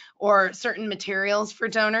website or certain materials for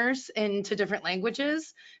donors into different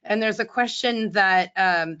languages. And there's a question that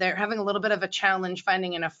they're having a little bit of a challenge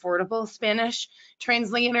finding an affordable Spanish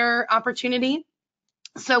translator opportunity.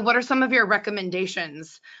 So what are some of your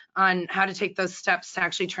recommendations on how to take those steps to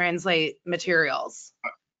actually translate materials?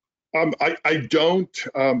 I don't.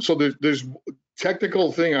 So there's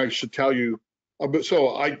technical thing I should tell you. But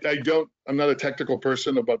so I don't. I'm not a technical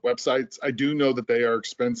person about websites. I do know that they are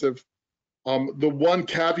expensive. The one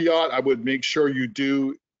caveat I would make sure you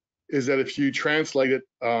do is that if you translate it,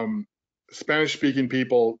 Spanish-speaking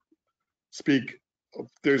people speak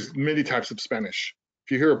there's many types of Spanish.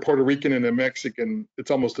 If you hear a Puerto Rican and a Mexican,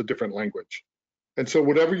 it's almost a different language. And so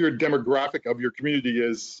whatever your demographic of your community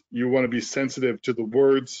is, you want to be sensitive to the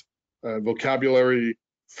words, vocabulary,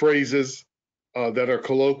 phrases that are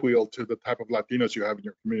colloquial to the type of Latinos you have in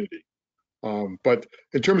your community. But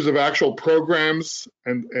in terms of actual programs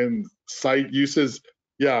and site uses,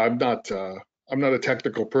 yeah, I'm not a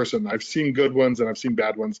technical person. I've seen good ones and I've seen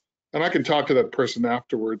bad ones, and I can talk to that person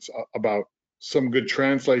afterwards about some good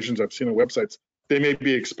translations I've seen on websites. They may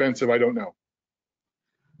be expensive, I don't know.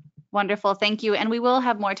 Wonderful, thank you. And we will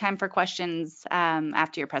have more time for questions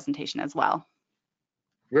after your presentation as well.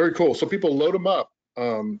 Very cool. So people load them up.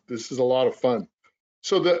 This is a lot of fun.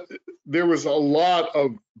 So there was a lot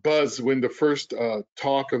of buzz when the first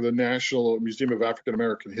talk of the National Museum of African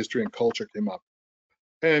American History and Culture came up.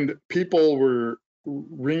 And people were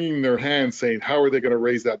wringing their hands saying, how are they going to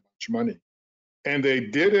raise that much money? And they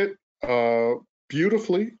did it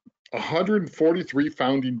beautifully. 143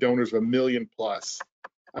 founding donors, $1 million plus.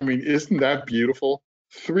 I mean, isn't that beautiful?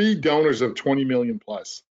 3 donors of 20 million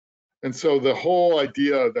plus. And so the whole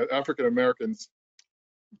idea that African Americans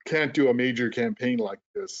can't do a major campaign like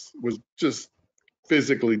this was just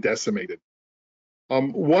physically decimated.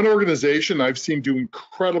 One organization I've seen do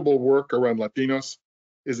incredible work around Latinos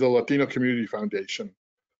is the Latino Community Foundation.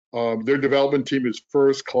 Their development team is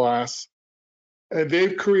first class, and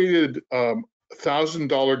they've created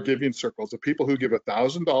 $1,000 giving circles of people who give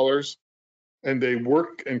 $1,000, and they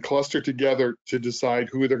work and cluster together to decide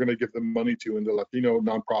who they're going to give the money to in the Latino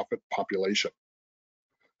nonprofit population.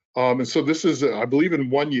 And so this is, I believe, in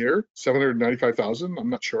 1 year, 795,000. I'm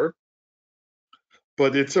not sure,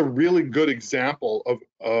 but it's a really good example of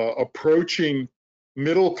approaching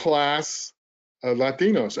middle class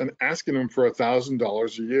Latinos and asking them for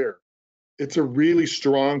 $1,000 a year. It's a really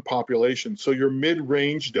strong population. So your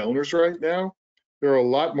mid-range donors right now, there are a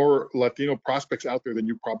lot more Latino prospects out there than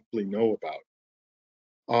you probably know about.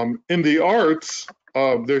 In the arts,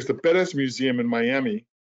 there's the Perez Museum in Miami,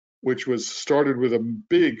 which was started with a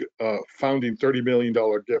big founding $30 million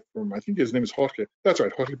gift from, I think his name is Jorge. That's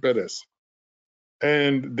right, Jorge Perez.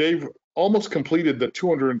 And they've almost completed the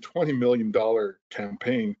 $220 million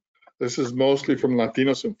campaign. This is mostly from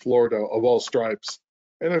Latinos in Florida of all stripes,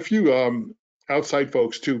 and a few outside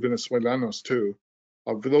folks too, Venezuelanos too.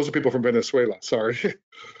 Those are people from Venezuela, sorry.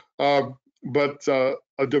 But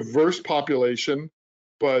a diverse population,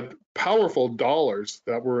 but powerful dollars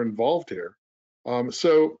that were involved here.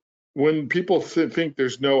 So when people think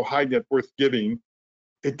there's no high net worth giving,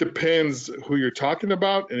 it depends who you're talking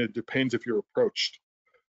about, and it depends if you're approached.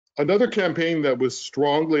 Another campaign that was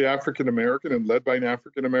strongly African American and led by an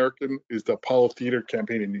African American is the Apollo Theater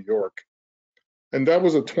campaign in New York. And that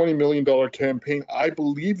was a $20 million campaign. I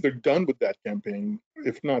believe they're done with that campaign,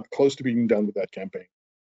 if not close to being done with that campaign.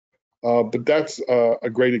 But that's a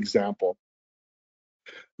great example.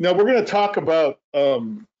 Now we're going to talk about a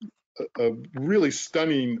really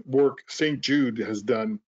stunning work St. Jude has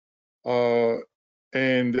done. And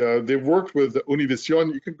they've worked with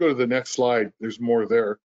Univision. You can go to the next slide. There's more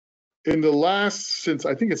there. In the last, since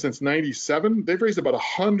 97, they've raised about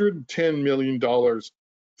 $110 million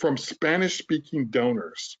from Spanish-speaking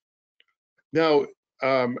donors. Now,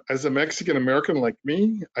 as a Mexican American like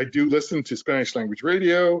me, I do listen to Spanish language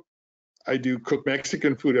radio. I do cook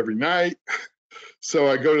Mexican food every night. So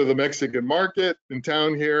I go to the Mexican market in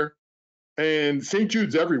town here, and St.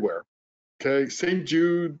 Jude's everywhere. Okay, St.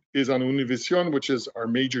 Jude is on Univision, which is our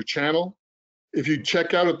major channel. If you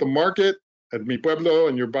check out at the market at Mi Pueblo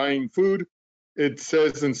and you're buying food, it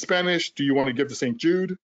says in Spanish, do you want to give to St.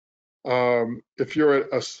 Jude? If you're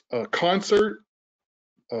at a concert,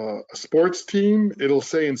 a sports team, it'll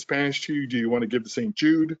say in Spanish to you, do you want to give to St.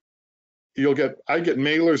 Jude? I get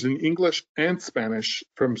mailers in English and Spanish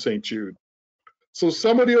from St. Jude. So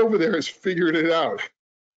somebody over there has figured it out.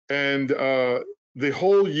 And the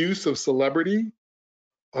whole use of celebrity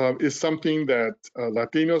is something that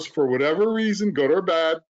Latinos, for whatever reason, good or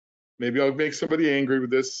bad, maybe I'll make somebody angry with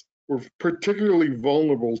this, we're particularly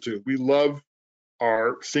vulnerable to. We love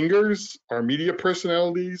our singers, our media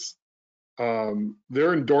personalities.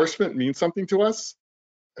 Their endorsement means something to us.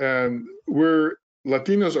 And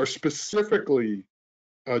Latinos are specifically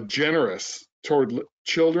generous toward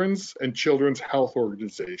children's and children's health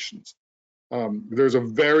organizations. There's a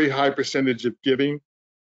very high percentage of giving.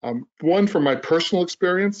 One from my personal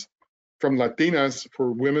experience, from Latinas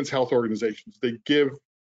for women's health organizations. They give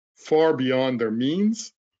far beyond their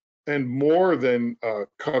means and more than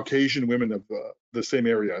Caucasian women of the same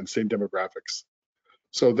area and same demographics.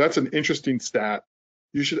 So that's an interesting stat.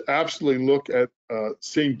 You should absolutely look at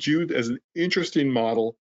St. Jude as an interesting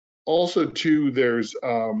model Also, too, there's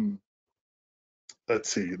let's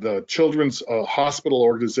see, the Children's Hospital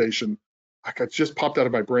Organization. It just popped out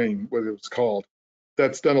of my brain what it was called.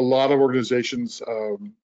 That's done a lot of organizations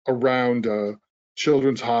around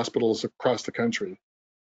children's hospitals across the country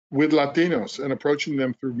with Latinos and approaching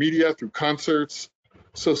them through media, through concerts.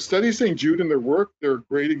 So Study St. Jude and their work, they're a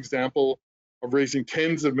great example of raising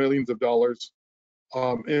tens of millions of dollars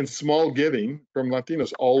in small giving from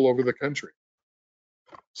Latinos all over the country.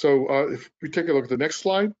 So if we take a look at the next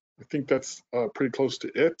slide, I think that's pretty close to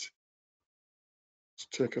it. Let's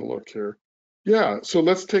take a look here. Yeah, so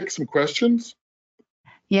let's take some questions.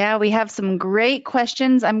 Yeah, we have some great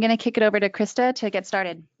questions. I'm going to kick it over to Krista to get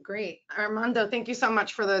started. Great. Armando, thank you so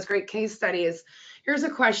much for those great case studies. Here's a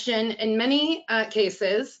question. In many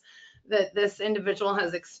cases that this individual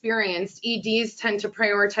has experienced, EDs tend to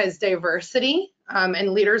prioritize diversity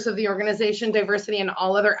and leaders of the organization, diversity in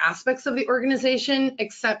all other aspects of the organization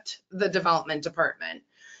except the development department.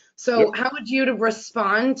 So how would you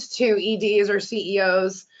respond to EDs or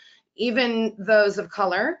CEOs, even those of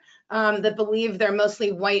color, that believe their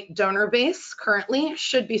mostly white donor base currently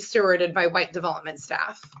should be stewarded by white development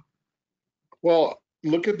staff? Well,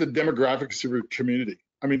 look at the demographics of your community.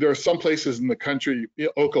 I mean, there are some places in the country,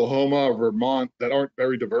 Oklahoma, Vermont, that aren't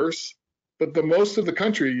very diverse, but the most of the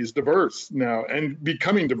country is diverse now and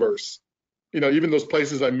becoming diverse. Even those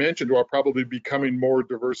places I mentioned are probably becoming more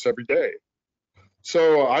diverse every day.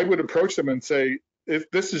 So I would approach them and say,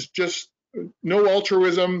 if this is just no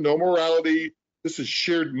altruism, no morality, this is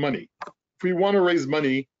shared money. If we want to raise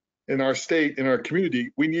money in our state, in our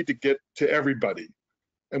community, we need to get to everybody.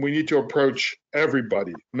 And we need to approach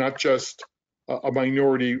everybody, not just a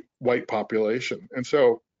minority white population. And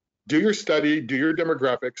so do your study, do your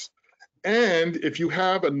demographics. And if you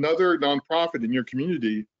have another nonprofit in your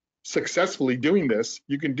community successfully doing this,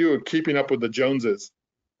 you can do a keeping up with the Joneses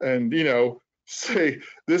and, say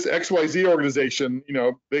this XYZ organization,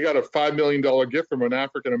 they got a $5 million gift from an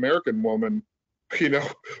African-American woman.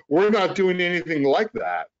 We're not doing anything like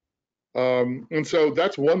that. And so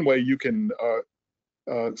that's one way you can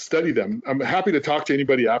study them. I'm happy to talk to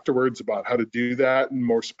anybody afterwards about how to do that and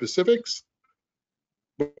more specifics.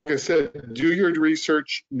 Like I said, do your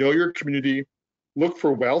research, know your community, look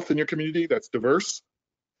for wealth in your community that's diverse,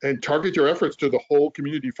 and target your efforts to the whole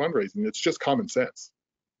community fundraising. It's just common sense.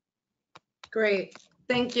 Great,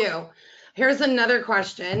 thank you. Here's another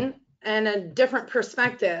question and a different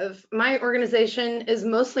perspective. My organization is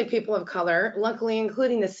mostly people of color, luckily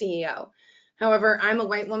including the CEO. However, I'm a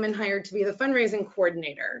white woman hired to be the fundraising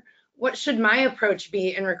coordinator. What should my approach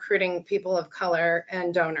be in recruiting people of color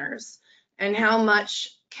and donors? And how much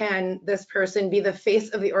can this person be the face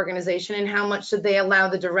of the organization, and how much should they allow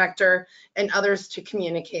the director and others to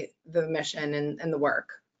communicate the mission and the work?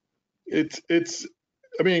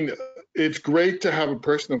 It's great to have a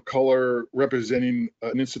person of color representing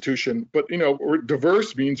an institution, but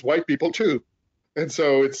diverse means white people too. And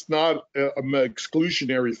so it's not an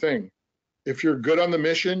exclusionary thing. If you're good on the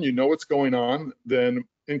mission, you know what's going on, then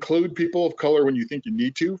include people of color when you think you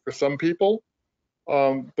need to for some people.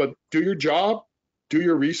 But do your job, do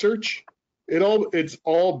your research. It's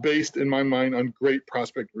all based, in my mind, on great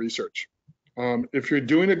prospect research. If you're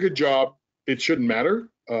doing a good job, it shouldn't matter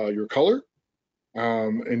your color.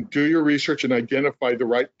 And do your research and identify the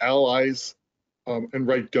right allies and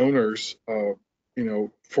right donors,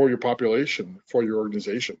 for your population, for your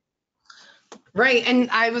organization. Right, and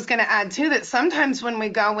I was going to add too that sometimes when we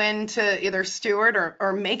go in to either steward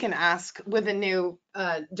or make an ask with a new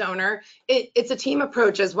donor, it's a team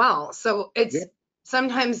approach as well. So it's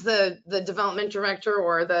sometimes the development director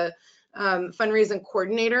or the fundraising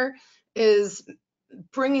coordinator is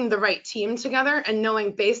bringing the right team together and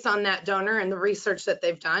knowing based on that donor and the research that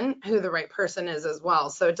they've done who the right person is as well.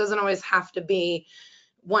 So it doesn't always have to be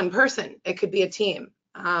one person. It could be a team.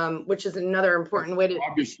 Which is another important way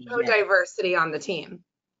to show diversity on the team.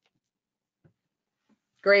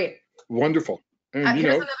 Great. Wonderful. And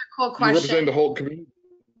here's another cool question. You represent the whole community.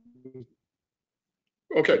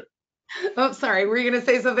 Okay. Oh, sorry. Were you going to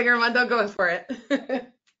say something, Armando? Go for it.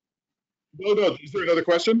 No. Is there another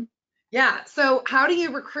question? Yeah. So how do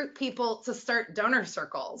you recruit people to start donor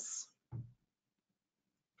circles?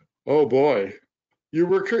 Oh, boy.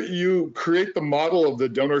 You create the model of the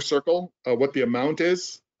donor circle, what the amount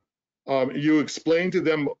is. You explain to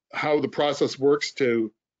them how the process works to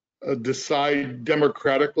decide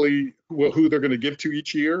democratically who they're going to give to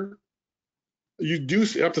each year. You do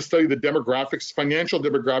have to study the demographics, financial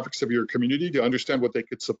demographics of your community to understand what they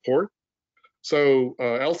could support. So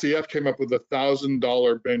LCF came up with a $1,000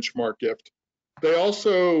 benchmark gift. They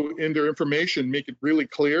also, in their information, make it really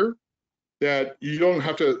clear that you don't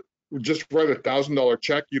have to just write a $1,000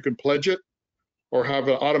 check. You can pledge it or have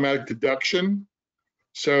an automatic deduction.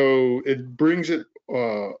 So it brings it,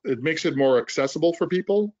 it makes it more accessible for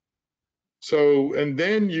people. So, and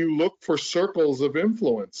then you look for circles of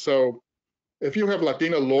influence. So if you have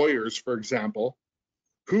Latina lawyers, for example,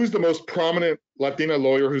 who's the most prominent Latina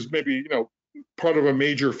lawyer who's maybe, you know, part of a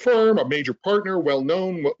major firm, a major partner,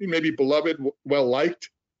 well-known, maybe beloved, well-liked?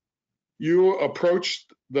 You approach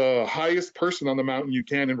the highest person on the mountain you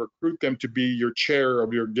can and recruit them to be your chair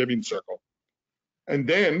of your giving circle. And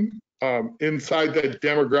then inside that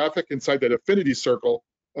demographic, inside that affinity circle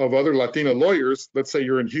of other Latina lawyers, let's say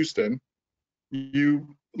you're in Houston, you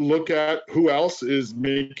look at who else is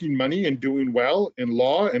making money and doing well in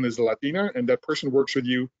law and is a Latina, and that person works with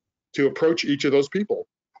you to approach each of those people.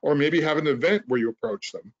 Or maybe have an event where you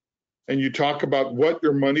approach them and you talk about what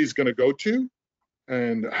your money is going to go to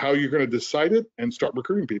and how you're going to decide it, and start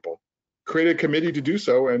recruiting people. Create a committee to do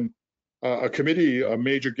so, and a committee, a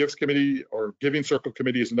major gifts committee or giving circle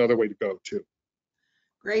committee is another way to go too.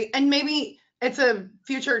 Great. And maybe it's a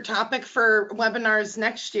future topic for webinars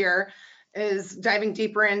next year, is diving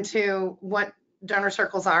deeper into what donor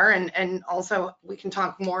circles are, and also we can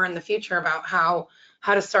talk more in the future about how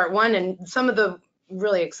to start one and some of the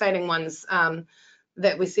really exciting ones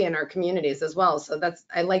that we see in our communities as well. So that's,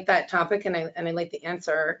 I like that topic, and I like the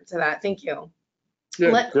answer to that. Thank you.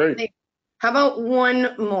 Yeah, great. How about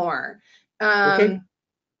one more? Okay.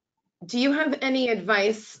 Do you have any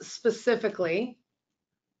advice specifically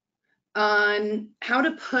on how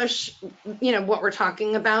to push, you know, what we're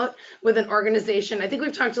talking about with an organization? I think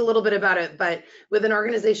we've talked a little bit about it, but with an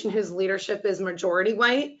organization whose leadership is majority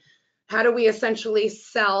white, how do we essentially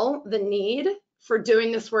sell the need for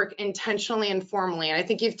doing this work intentionally and formally? And I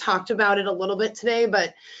think you've talked about it a little bit today,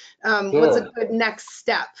 but what's a good next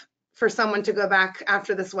step for someone to go back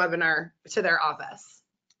after this webinar to their office?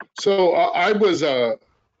 So I was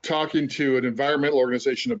talking to an environmental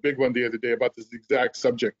organization, a big one, the other day about this exact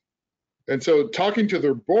subject. And so talking to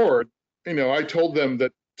their board, you know, I told them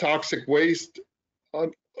that toxic waste,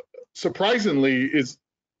 surprisingly, is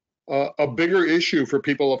a bigger issue for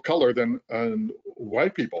people of color than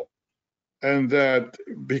white people. And that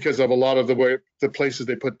because of a lot of the places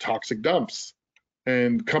they put toxic dumps,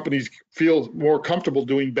 and companies feel more comfortable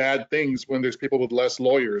doing bad things when there's people with less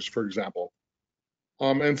lawyers, for example.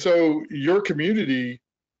 And so your community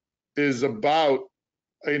is about,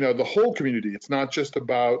 you know, the whole community. It's not just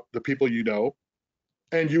about the people you know.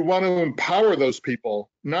 And you want to empower those people,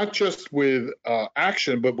 not just with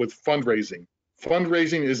action, but with fundraising.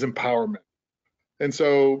 Fundraising is empowerment. And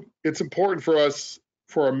so it's important for us,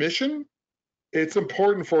 for our mission, it's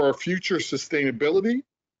important for our future sustainability,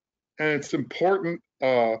 and it's important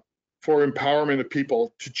for empowerment of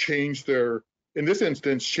people to change their, in this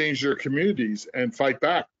instance, change their communities and fight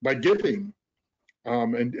back by giving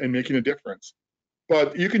and making a difference.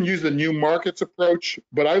 But you can use the new markets approach,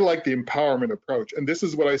 but I like the empowerment approach. And this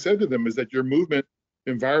is what I said to them, is that your movement,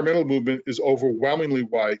 environmental movement, is overwhelmingly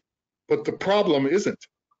white, but the problem isn't,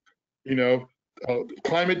 you know,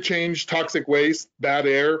 climate change, toxic waste, bad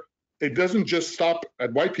air. It doesn't just stop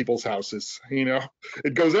at white people's houses, you know,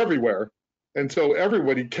 it goes everywhere. And so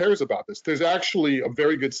everybody cares about this. There's actually a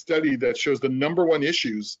very good study that shows the number one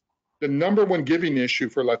issues, the number one giving issue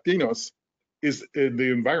for Latinos is in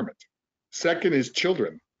the environment. Second is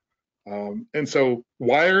children. And so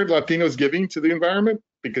why aren't Latinos giving to the environment?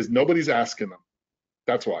 Because nobody's asking them.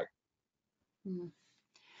 That's why.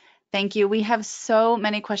 Thank you. We have so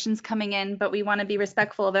many questions coming in, but we want to be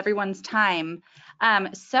respectful of everyone's time.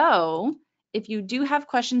 So if you do have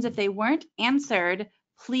questions, if they weren't answered,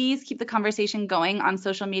 please keep the conversation going on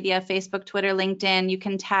social media, Facebook, Twitter, LinkedIn. You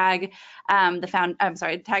can tag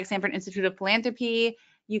tag Sanford Institute of Philanthropy.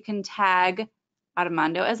 You can tag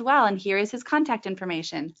Armando as well. And here is his contact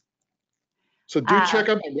information. So do check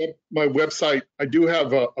out my website. I do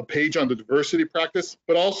have a page on the diversity practice,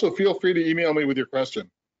 but also feel free to email me with your question.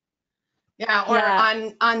 Yeah, or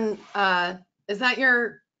on is that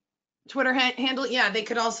your Twitter handle? Yeah, they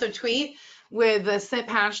could also tweet with the SIP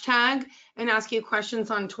hashtag and ask you questions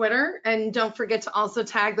on Twitter. And don't forget to also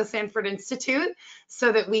tag the Sanford Institute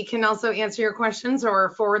so that we can also answer your questions or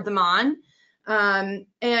forward them on.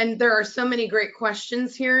 And there are so many great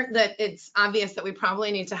questions here that it's obvious that we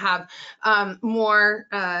probably need to have more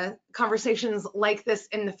conversations like this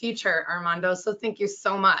in the future, Armando. So thank you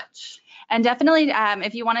so much. And definitely,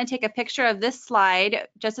 if you want to take a picture of this slide,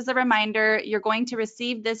 just as a reminder, you're going to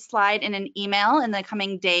receive this slide in an email in the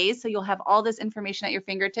coming days. So you'll have all this information at your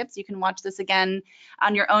fingertips. You can watch this again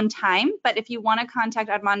on your own time. But if you want to contact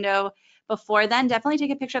Armando before then, definitely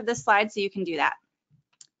take a picture of this slide so you can do that.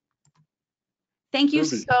 Thank you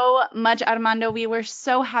Groovy. so much, Armando. We were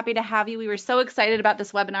so happy to have you. We were so excited about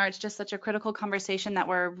this webinar. It's just such a critical conversation that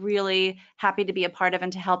we're really happy to be a part of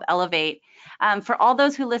and to help elevate. For all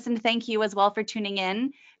those who listened, thank you as well for tuning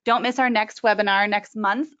in. Don't miss our next webinar next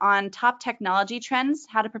month on top technology trends,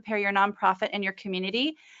 how to prepare your nonprofit and your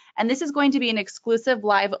community. And this is going to be an exclusive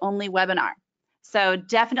live only webinar. So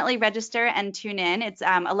definitely register and tune in. It's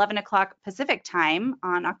 11 o'clock Pacific time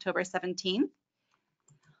on October 17th.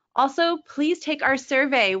 Also, please take our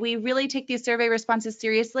survey. We really take these survey responses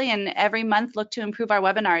seriously and every month look to improve our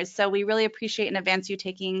webinars. So we really appreciate in advance you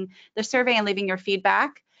taking the survey and leaving your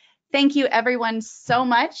feedback. Thank you everyone so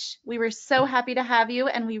much. We were so happy to have you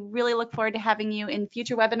and we really look forward to having you in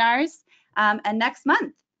future webinars and next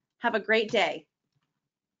month. Have a great day.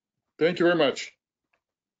 Thank you very much.